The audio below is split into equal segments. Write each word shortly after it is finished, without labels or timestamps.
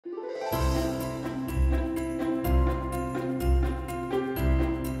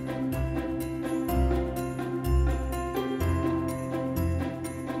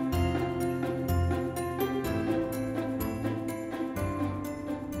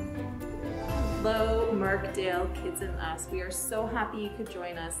Hello, Markdale Kids and Us. We are so happy you could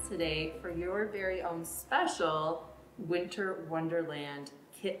join us today for your very own special Winter Wonderland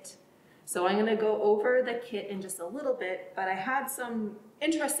kit. So I'm going to go over the kit in just a little bit, but I had some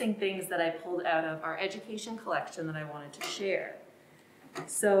interesting things that I pulled out of our education collection that I wanted to share.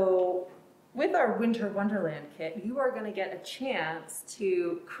 So with our Winter Wonderland kit, you are going to get a chance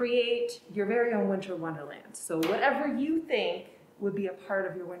to create your very own Winter Wonderland. So whatever you think would be a part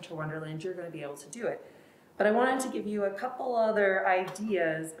of your Winter Wonderland, you're going to be able to do it. But I wanted to give you a couple other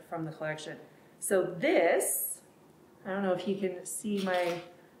ideas from the collection. So this, I don't know if you can see my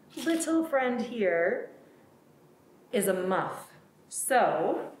little friend here, is a muff.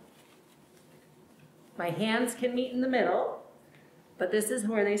 So my hands can meet in the middle, but this is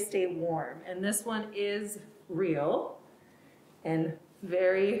where they stay warm. And this one is real and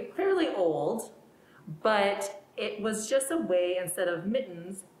fairly old, but it was just a way, instead of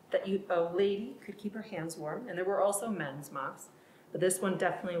mittens, that a lady could keep her hands warm. And there were also men's muffs, but this one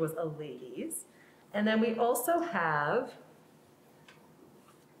definitely was a lady's. And then we also have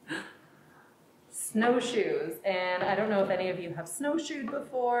snowshoes. And I don't know if any of you have snowshoed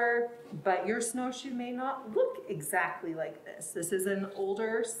before, but your snowshoe may not look exactly like this. This is an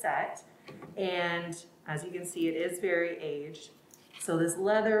older set, and as you can see, it is very aged. So this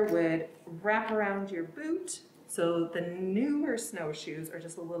leather would wrap around your boot. So the newer snowshoes are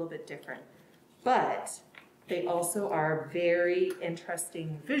just a little bit different, but they also are very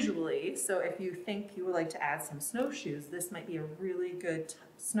interesting visually. So if you think you would like to add some snowshoes, this might be a really good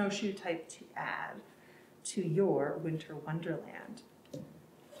snowshoe type to add to your Winter Wonderland.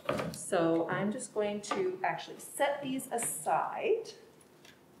 So I'm just going to actually set these aside.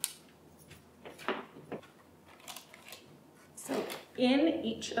 So in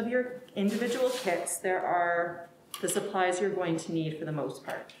each of your individual kits, there are the supplies you're going to need for the most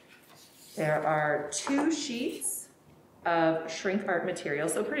part. There are 2 sheets of shrink art material,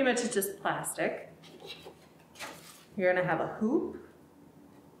 so pretty much it's just plastic. You're gonna have a hoop,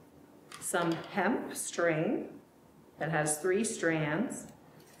 some hemp string that has 3 strands,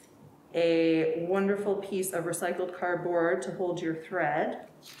 a wonderful piece of recycled cardboard to hold your thread,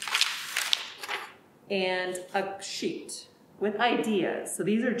 and a sheet with ideas. So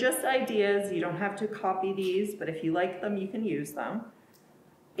these are just ideas. You don't have to copy these, but if you like them, you can use them.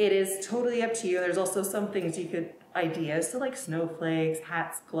 It is totally up to you. There's also some things you could ideas, so like snowflakes,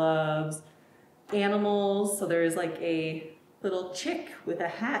 hats, gloves, animals. So there is like a little chick with a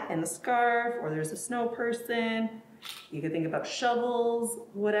hat and a scarf, or there's a snow person. You could think about shovels,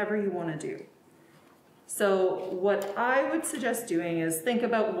 whatever you want to do. So what I would suggest doing is think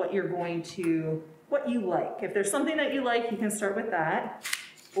about what you're going to what you like. If there's something that you like, you can start with that,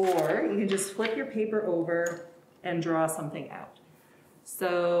 or you can just flip your paper over and draw something out.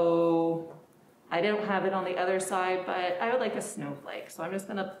 So I don't have it on the other side, but I would like a snowflake. So I'm just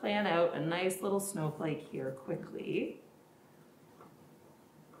gonna plan out a nice little snowflake here quickly.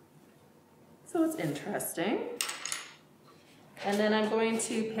 So it's interesting. And then I'm going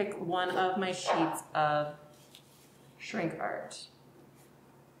to pick one of my sheets of shrink art.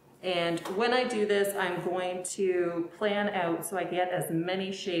 And when I do this, I'm going to plan out so I get as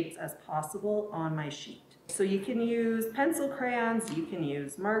many shapes as possible on my sheet. So you can use pencil crayons, you can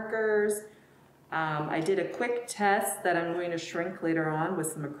use markers. I did a quick test that I'm going to shrink later on with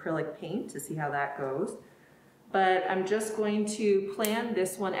some acrylic paint to see how that goes. But I'm just going to plan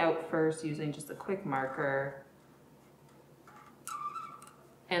this one out first using just a quick marker.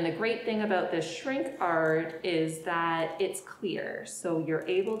 And the great thing about this shrink art is that it's clear. So you're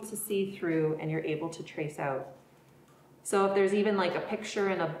able to see through and you're able to trace out. So if there's even like a picture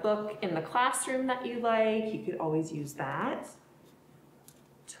in a book in the classroom that you like, you could always use that.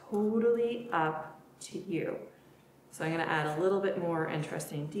 Totally up to you. So I'm gonna add a little bit more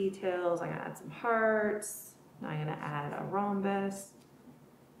interesting details. I'm gonna add some hearts. Now I'm gonna add a rhombus.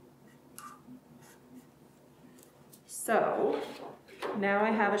 So now I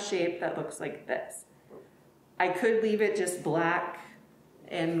have a shape that looks like this. I could leave it just black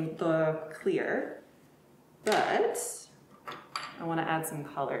and the clear, but I want to add some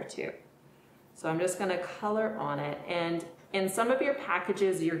color too. So I'm just going to color on it, and in some of your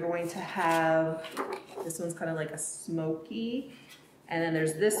packages you're going to have, this one's kind of like a smoky, and then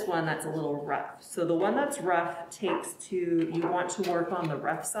there's this one that's a little rough. So the one that's rough you want to work on the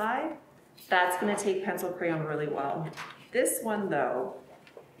rough side. That's going to take pencil crayon really well. This one though,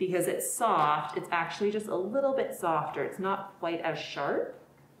 because it's soft, it's actually just a little bit softer. It's not quite as sharp,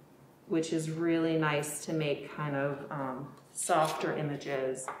 which is really nice to make kind of softer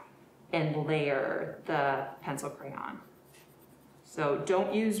images and layer the pencil crayon. So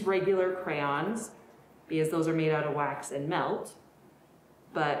don't use regular crayons because those are made out of wax and melt,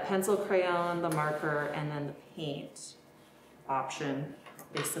 but pencil crayon, the marker, and then the paint option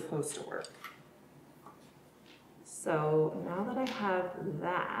is supposed to work. So now that I have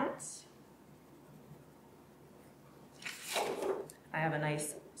that, I have a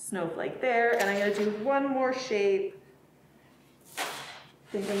nice snowflake there, and I'm going to do one more shape.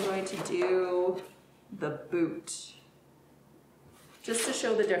 I think I'm going to do the boot. Just to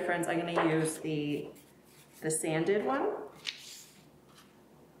show the difference, I'm going to use the sanded one.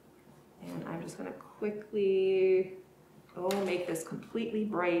 And I'm just going to quickly make this completely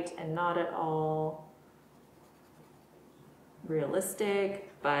bright and not at all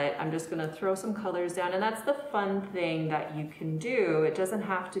realistic, but I'm just going to throw some colors down, and that's the fun thing that you can do. It doesn't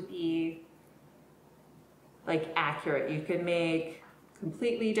have to be like accurate. You can make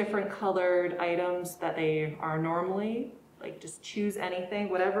completely different colored items that they are normally, like just choose anything,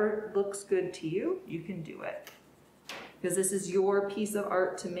 whatever looks good to you, you can do it. Because this is your piece of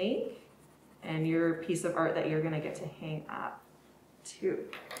art to make and your piece of art that you're going to get to hang up too.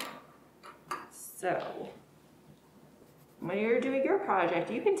 So when you're doing your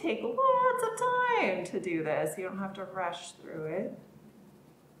project, you can take lots of time to do this. You don't have to rush through it.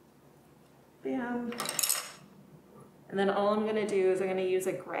 Bam. And then all I'm going to do is I'm going to use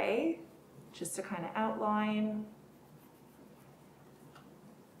a gray just to kind of outline.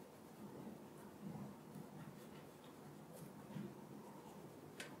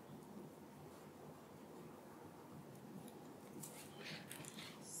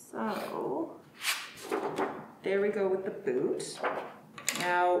 So there we go with the boot.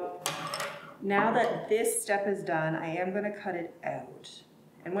 Now that this step is done, I am going to cut it out.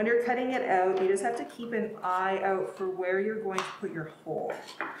 And when you're cutting it out, you just have to keep an eye out for where you're going to put your hole,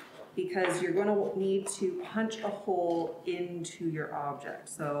 because you're going to need to punch a hole into your object.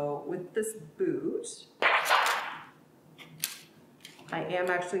 So with this boot, I am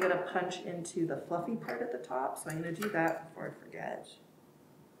actually going to punch into the fluffy part at the top. So I'm going to do that before I forget.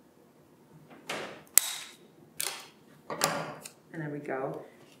 And there we go.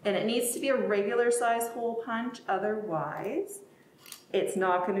 And it needs to be a regular size hole punch, otherwise it's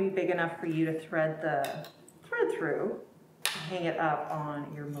not going to be big enough for you to thread through and hang it up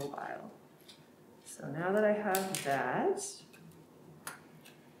on your mobile. So now that I have that,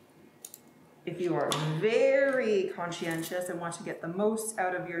 if you are very conscientious and want to get the most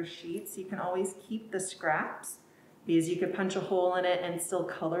out of your sheets, you can always keep the scraps, because you could punch a hole in it and still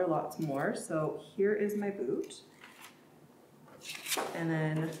color lots more. So here is my boot. And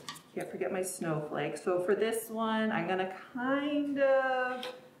then can't forget my snowflake. So for this one, I'm gonna kind of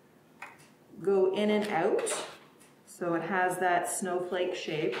go in and out. So it has that snowflake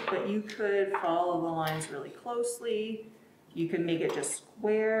shape, but you could follow the lines really closely. You can make it just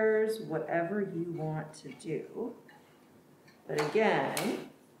squares, whatever you want to do. But again,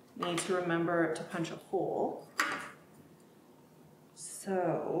 you need to remember to punch a hole.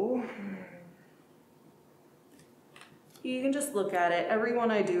 So you can just look at it. Every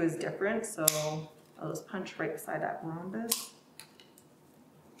one I do is different, so I'll just punch right beside that rhombus.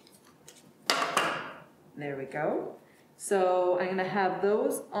 There we go. So I'm gonna have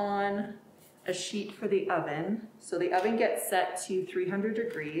those on a sheet for the oven. So the oven gets set to 300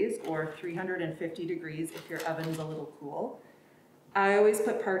 degrees or 350 degrees if your oven's a little cool. I always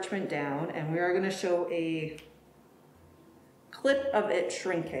put parchment down, and we are gonna show a clip of it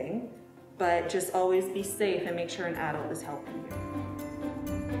shrinking, but just always be safe and make sure an adult is helping you.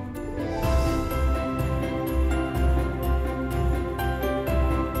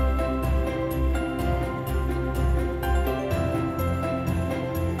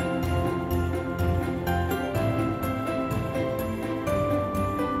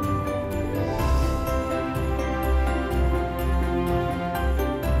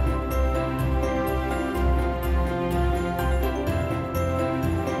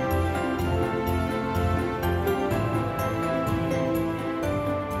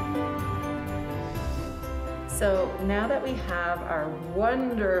 So now that we have our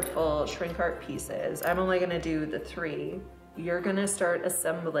wonderful shrink art pieces, I'm only gonna do the 3. You're gonna start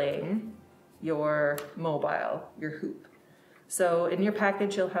assembling your mobile, your hoop. So in your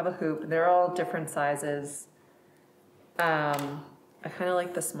package, you'll have a hoop. They're all different sizes. I kind of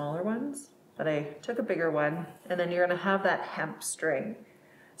like the smaller ones, but I took a bigger one. And then you're gonna have that hemp string.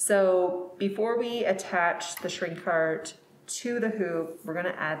 So before we attach the shrink art to the hoop, we're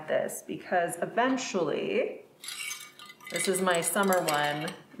gonna add this, because eventually, this is my summer one,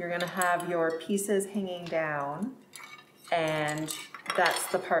 you're gonna have your pieces hanging down, and that's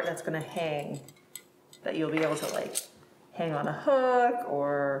the part that's gonna hang that you'll be able to like hang on a hook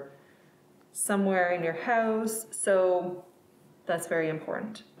or somewhere in your house. So that's very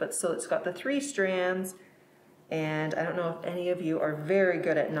important. But so it's got the 3 strands, and I don't know if any of you are very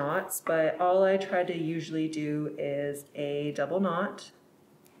good at knots, but all I try to usually do is a double knot,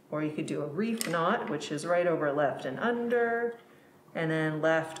 or you could do a reef knot, which is right over left and under, and then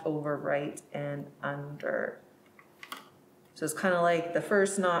left over right and under. So it's kind of like the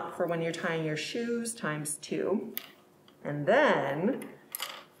first knot for when you're tying your shoes times 2. And then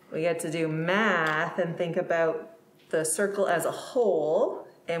we get to do math and think about the circle as a whole,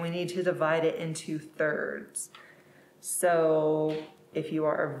 and we need to divide it into thirds. So if you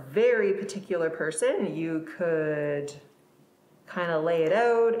are a very particular person, you could kind of lay it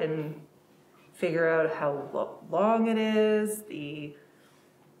out and figure out how long it is, the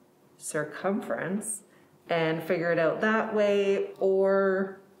circumference, and figure it out that way,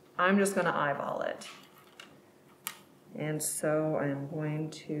 or I'm just going to eyeball it. And so I'm going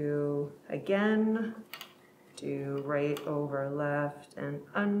to, again, do right over left and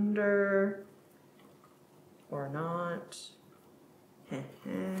under, or not. There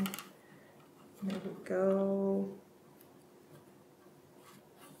we go.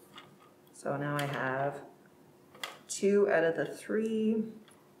 So now I have 2 out of the 3,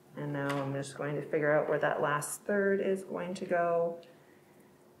 and now I'm just going to figure out where that last third is going to go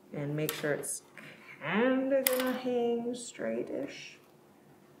and make sure it's kind of gonna hang straight-ish.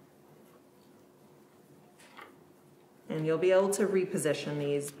 And you'll be able to reposition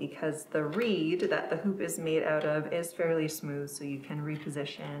these because the reed that the hoop is made out of is fairly smooth, so you can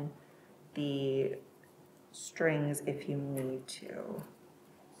reposition the strings if you need to.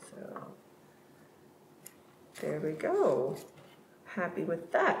 So there we go. Happy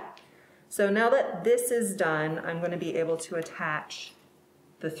with that. So now that this is done, I'm going to be able to attach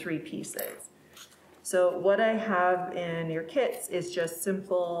the 3 pieces. So what I have in your kits is just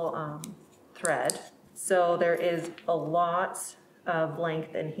simple thread. So there is a lot of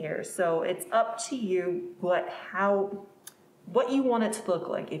length in here. So it's up to you what you want it to look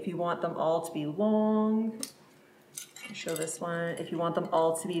like. If you want them all to be long, I'll show this one. If you want them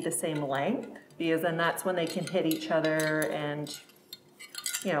all to be the same length, because then that's when they can hit each other and,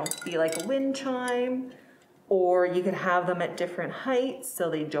 you know, be like a wind chime. Or you could have them at different heights so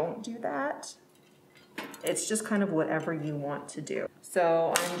they don't do that. It's just kind of whatever you want to do.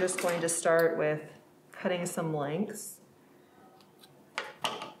 So I'm just going to start with cutting some lengths.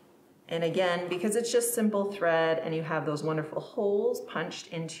 And again, because it's just simple thread and you have those wonderful holes punched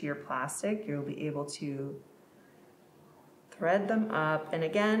into your plastic, you'll be able to thread them up. And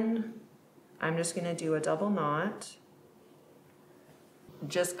again, I'm just going to do a double knot.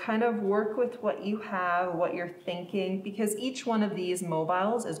 Just kind of work with what you have, what you're thinking, because each one of these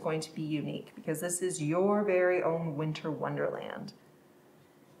mobiles is going to be unique, because this is your very own winter wonderland.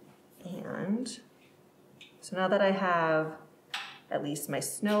 And so now that I have at least my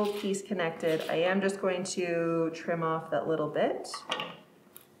snow piece connected, I am just going to trim off that little bit.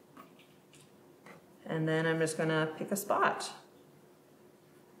 And then I'm just gonna pick a spot.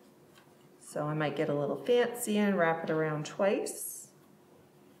 So I might get a little fancy and wrap it around twice.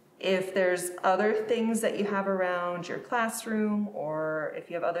 If there's other things that you have around your classroom, or if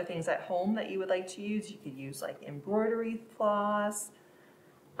you have other things at home that you would like to use, you could use like embroidery floss.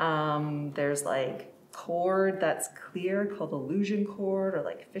 There's like cord that's clear called illusion cord, or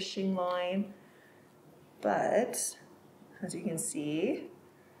like fishing line. But as you can see,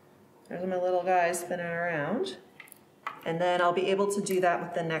 there's my little guy spinning around. And then I'll be able to do that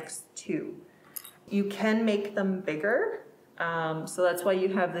with the next 2. You can make them bigger. So that's why you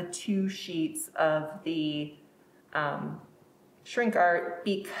have the 2 sheets of the shrink art,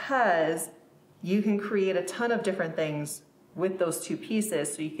 because you can create a ton of different things with those 2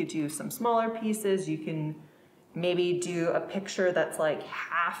 pieces. So you could do some smaller pieces. You can maybe do a picture that's like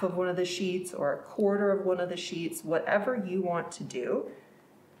half of one of the sheets or a quarter of one of the sheets, whatever you want to do.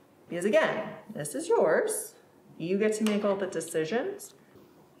 Because again, this is yours. You get to make all the decisions.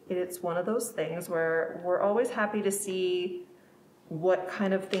 It's one of those things where we're always happy to see what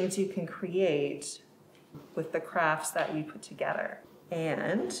kind of things you can create with the crafts that we put together.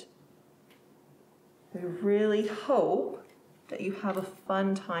 And we really hope that you have a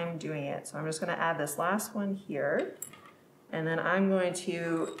fun time doing it. So I'm just going to add this last one here, and then I'm going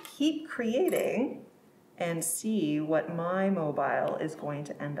to keep creating and see what my mobile is going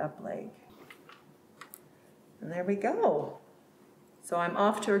to end up like. And there we go. So I'm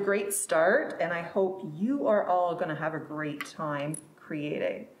off to a great start, and I hope you are all going to have a great time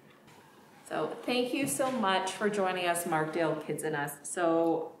creating. So thank you so much for joining us, Markdale Kids and Us.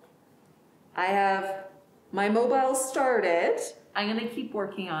 So I have My mobile started. I'm gonna keep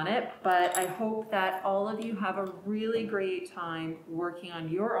working on it, but I hope that all of you have a really great time working on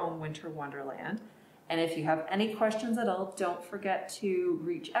your own winter wonderland. And if you have any questions at all, don't forget to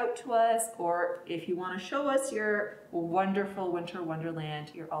reach out to us, or if you want to show us your wonderful winter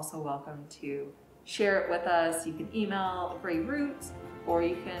wonderland, you're also welcome to share it with us. You can email Grey Roots, or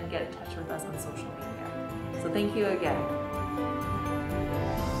you can get in touch with us on social media. So thank you again.